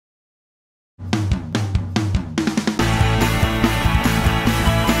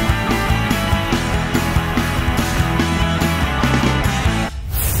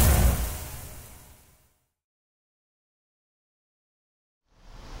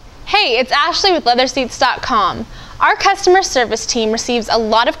Hey, it's Ashley with LeatherSeats.com. Our customer service team receives a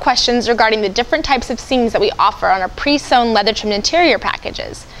lot of questions regarding the different types of seams that we offer on our pre-sewn leather-trimmed interior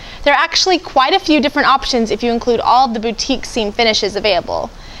packages. There are actually quite a few different options if you include all of the boutique seam finishes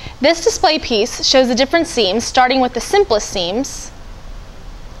available. This display piece shows the different seams, starting with the simplest seams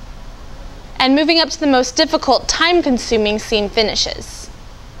and moving up to the most difficult, time-consuming seam finishes.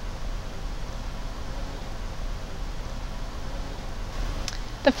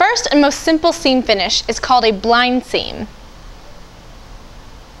 The first and most simple seam finish is called a blind seam.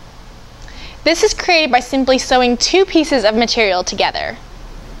 This is created by simply sewing two pieces of material together.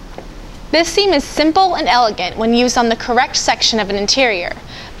 This seam is simple and elegant when used on the correct section of an interior,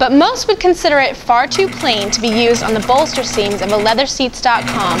 but most would consider it far too plain to be used on the bolster seams of a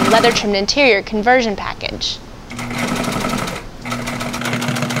LeatherSeats.com leather trimmed interior conversion package.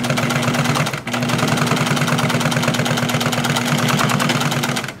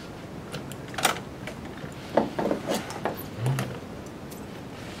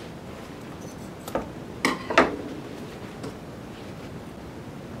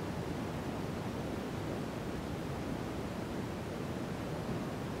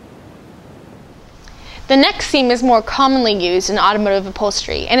 The next seam is more commonly used in automotive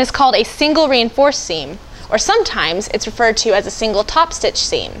upholstery and is called a single reinforced seam, or sometimes it's referred to as a single top stitch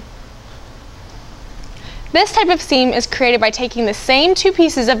seam. This type of seam is created by taking the same two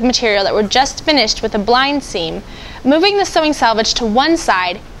pieces of material that were just finished with a blind seam, moving the sewing selvage to one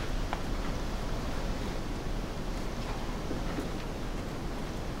side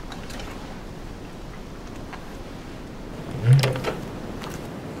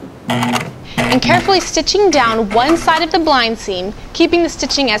and carefully stitching down one side of the blind seam, keeping the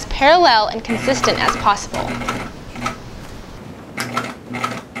stitching as parallel and consistent as possible.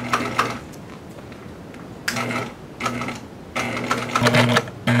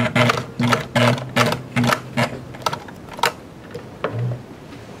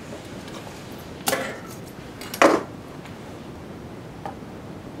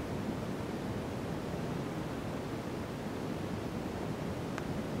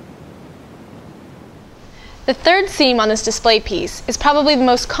 The third seam on this display piece is probably the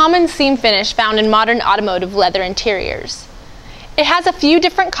most common seam finish found in modern automotive leather interiors. It has a few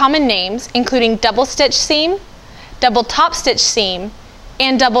different common names, including double stitch seam, double top stitch seam,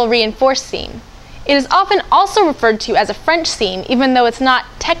 and double reinforced seam. It is often also referred to as a French seam, even though it's not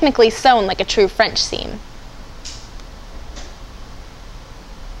technically sewn like a true French seam.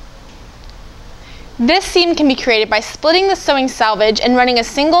 This seam can be created by splitting the sewing selvage and running a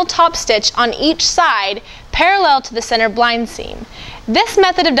single top stitch on each side parallel to the center blind seam. This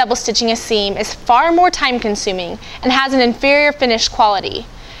method of double stitching a seam is far more time consuming and has an inferior finish quality.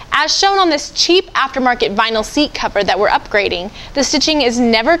 As shown on this cheap aftermarket vinyl seat cover that we're upgrading, the stitching is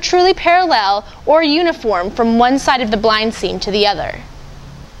never truly parallel or uniform from one side of the blind seam to the other.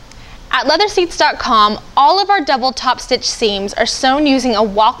 At LeatherSeats.com, all of our double top stitch seams are sewn using a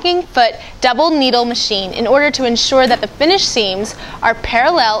walking foot double needle machine in order to ensure that the finished seams are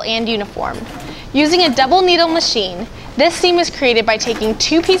parallel and uniform. Using a double needle machine, this seam is created by taking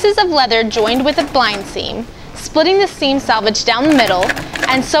two pieces of leather joined with a blind seam, splitting the seam selvage down the middle,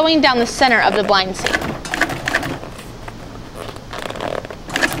 and sewing down the center of the blind seam.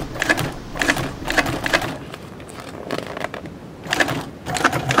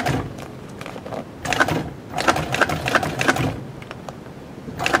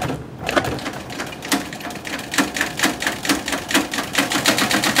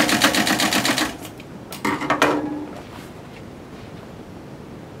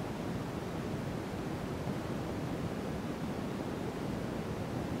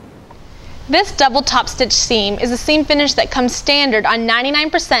 This double top stitch seam is a seam finish that comes standard on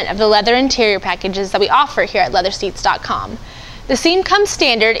 99% of the leather interior packages that we offer here at LeatherSeats.com. The seam comes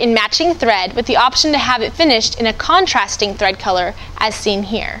standard in matching thread with the option to have it finished in a contrasting thread color as seen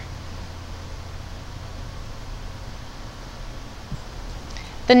here.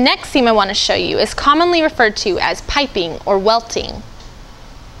 The next seam I want to show you is commonly referred to as piping or welting.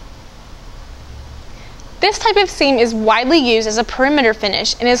 This type of seam is widely used as a perimeter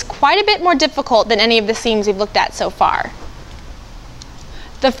finish and is quite a bit more difficult than any of the seams we've looked at so far.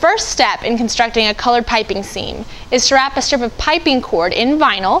 The first step in constructing a colored piping seam is to wrap a strip of piping cord in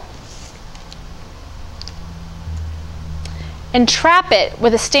vinyl and trap it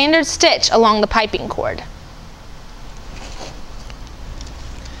with a standard stitch along the piping cord.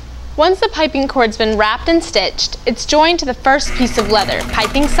 Once the piping cord's been wrapped and stitched, it's joined to the first piece of leather,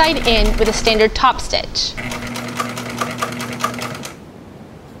 piping side in with a standard top stitch.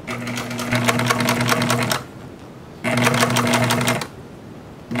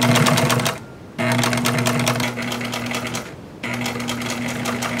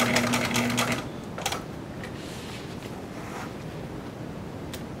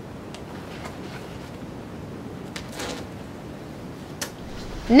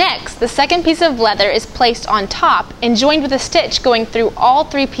 Next, the second piece of leather is placed on top and joined with a stitch going through all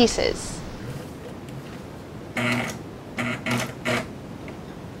three pieces.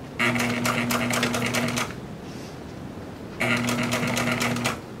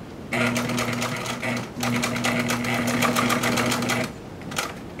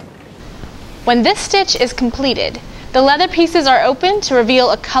 When this stitch is completed, the leather pieces are opened to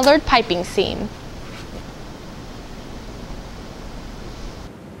reveal a colored piping seam.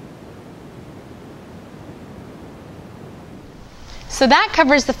 So that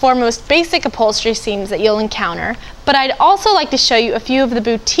covers the four most basic upholstery seams that you'll encounter, but I'd also like to show you a few of the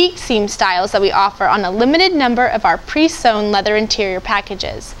boutique seam styles that we offer on a limited number of our pre-sewn leather interior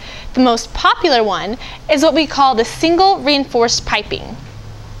packages. The most popular one is what we call the single reinforced piping.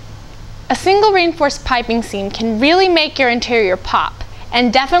 A single reinforced piping seam can really make your interior pop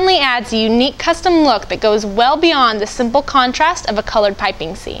and definitely adds a unique custom look that goes well beyond the simple contrast of a colored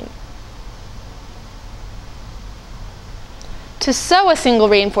piping seam. To sew a single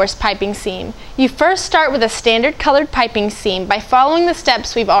reinforced piping seam, you first start with a standard colored piping seam by following the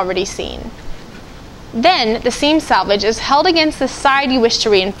steps we've already seen. Then the seam salvage is held against the side you wish to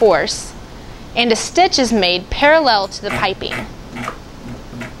reinforce, and a stitch is made parallel to the piping.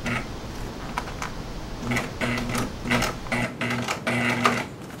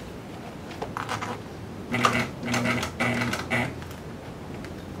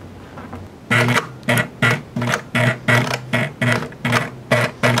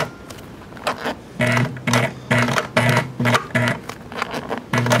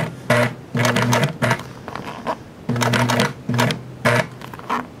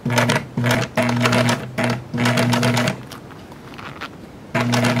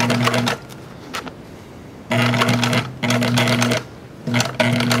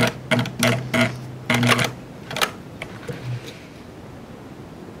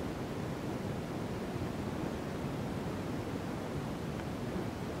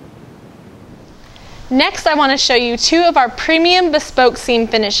 Next, I want to show you two of our premium bespoke seam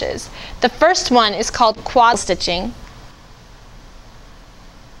finishes. The first one is called quad stitching.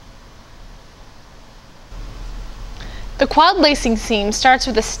 The quad lacing seam starts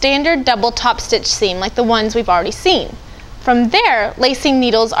with a standard double top stitch seam like the ones we've already seen. From there, lacing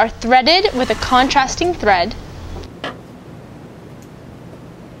needles are threaded with a contrasting thread.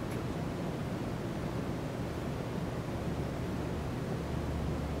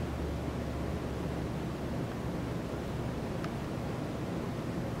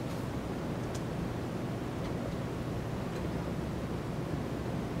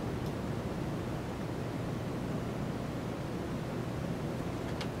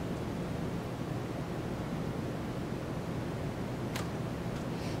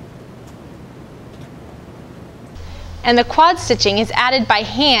 And the quad stitching is added by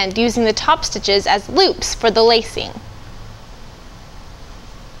hand using the top stitches as loops for the lacing.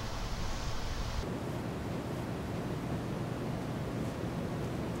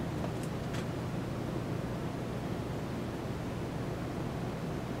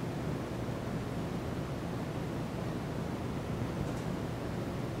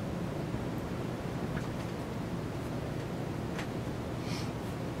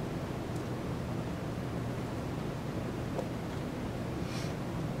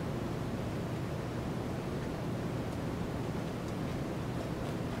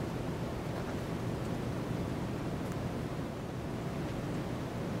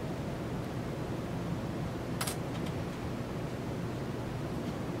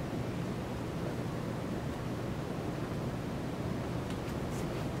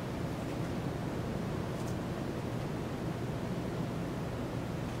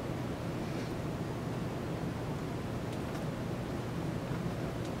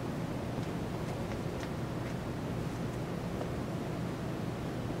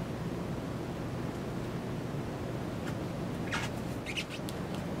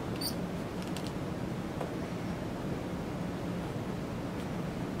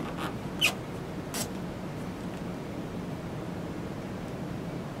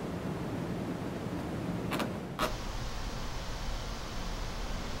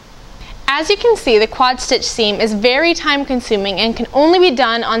 As you can see, the quad stitch seam is very time consuming and can only be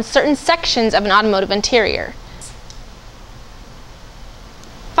done on certain sections of an automotive interior.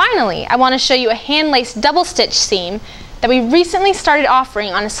 Finally, I want to show you a hand-laced double stitch seam that we recently started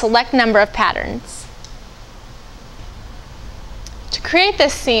offering on a select number of patterns. To create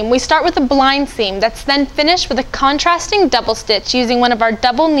this seam, we start with a blind seam that's then finished with a contrasting double stitch using one of our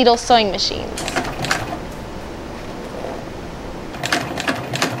double needle sewing machines.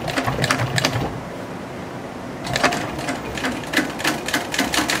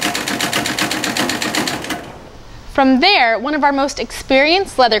 From there, one of our most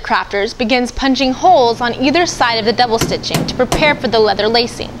experienced leather crafters begins punching holes on either side of the double stitching to prepare for the leather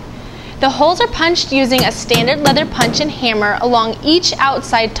lacing. The holes are punched using a standard leather punch and hammer along each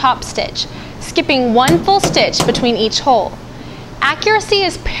outside top stitch, skipping one full stitch between each hole. Accuracy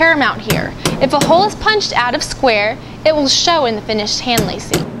is paramount here. If a hole is punched out of square, it will show in the finished hand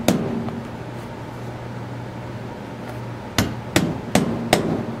lacing.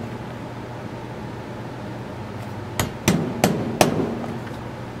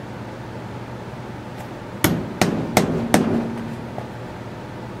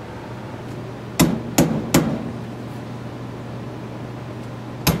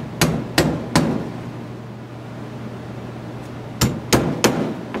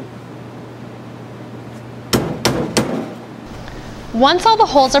 Once all the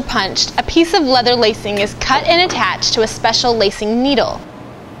holes are punched, a piece of leather lacing is cut and attached to a special lacing needle.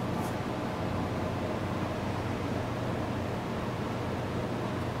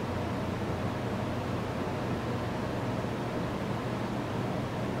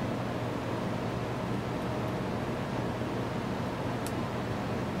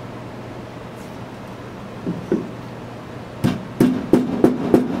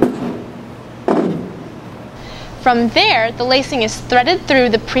 From there, the lacing is threaded through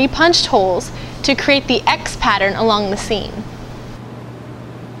the pre-punched holes to create the X pattern along the seam.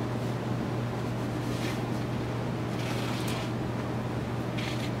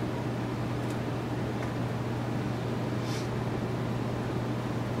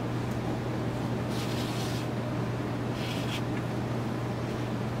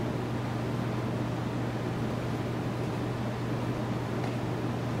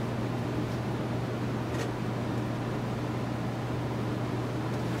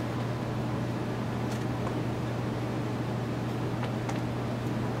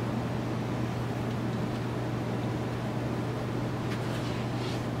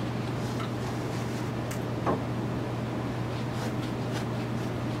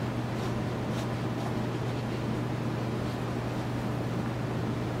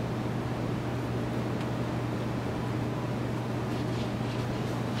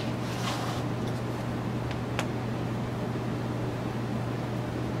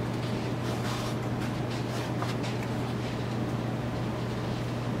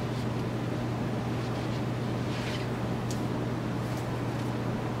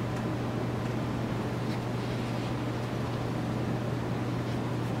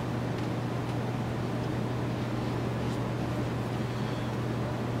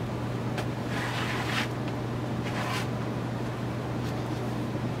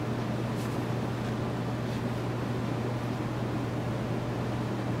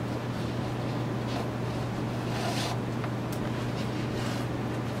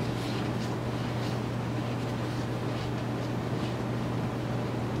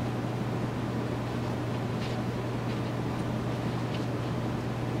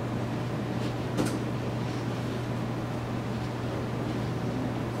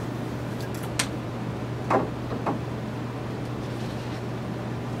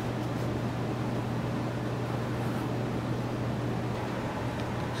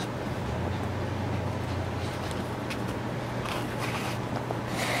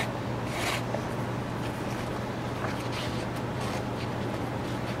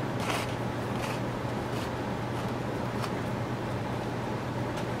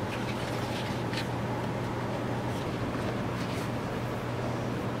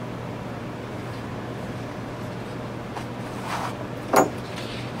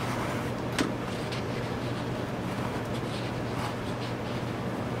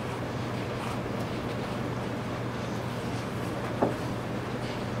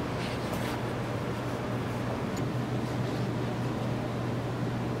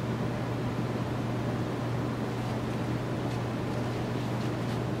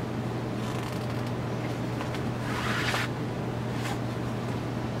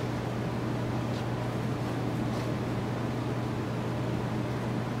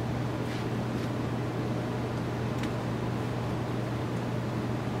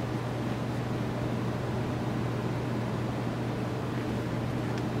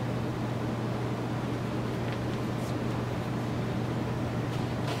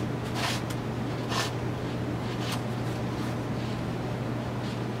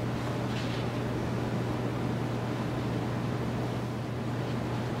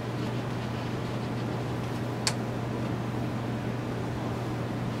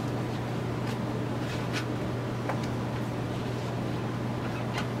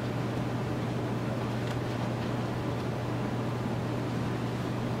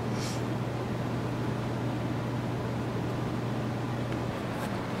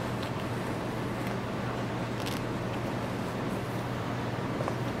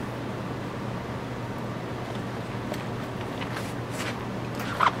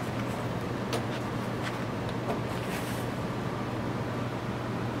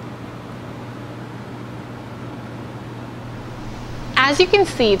 As you can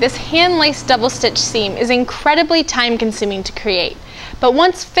see, this hand-laced double-stitch seam is incredibly time-consuming to create, but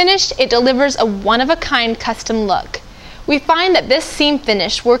once finished, it delivers a one-of-a-kind custom look. We find that this seam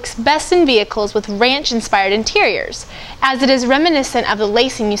finish works best in vehicles with ranch-inspired interiors, as it is reminiscent of the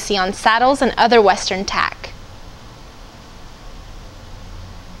lacing you see on saddles and other Western tack.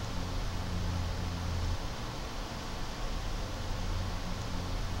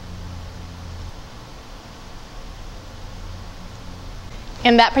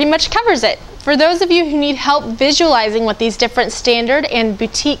 And that pretty much covers it. For those of you who need help visualizing what these different standard and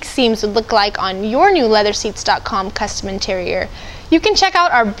boutique seams would look like on your new LeatherSeats.com custom interior, you can check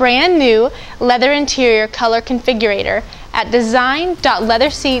out our brand new leather interior color configurator at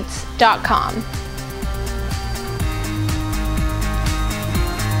design.leatherseats.com.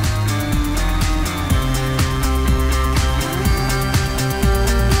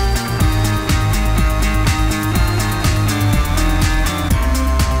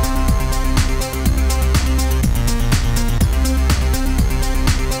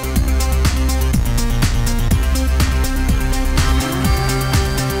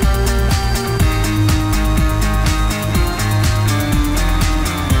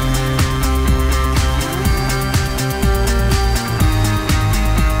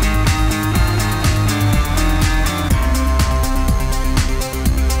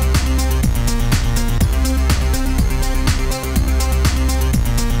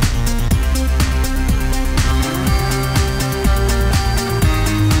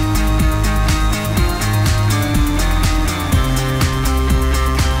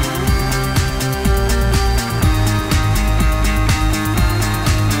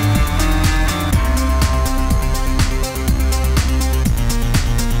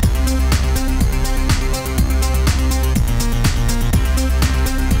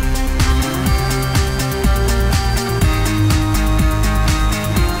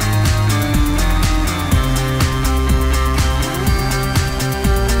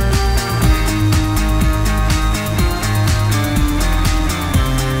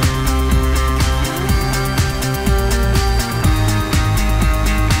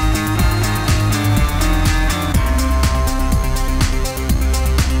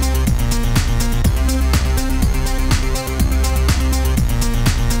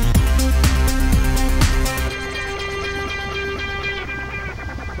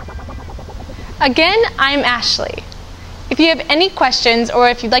 Again, I'm Ashley. If you have any questions or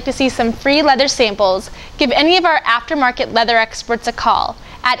if you'd like to see some free leather samples, give any of our aftermarket leather experts a call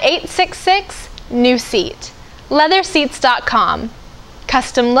at 866-NEW-SEAT. LeatherSeats.com.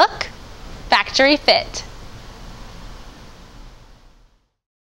 Custom look, factory fit.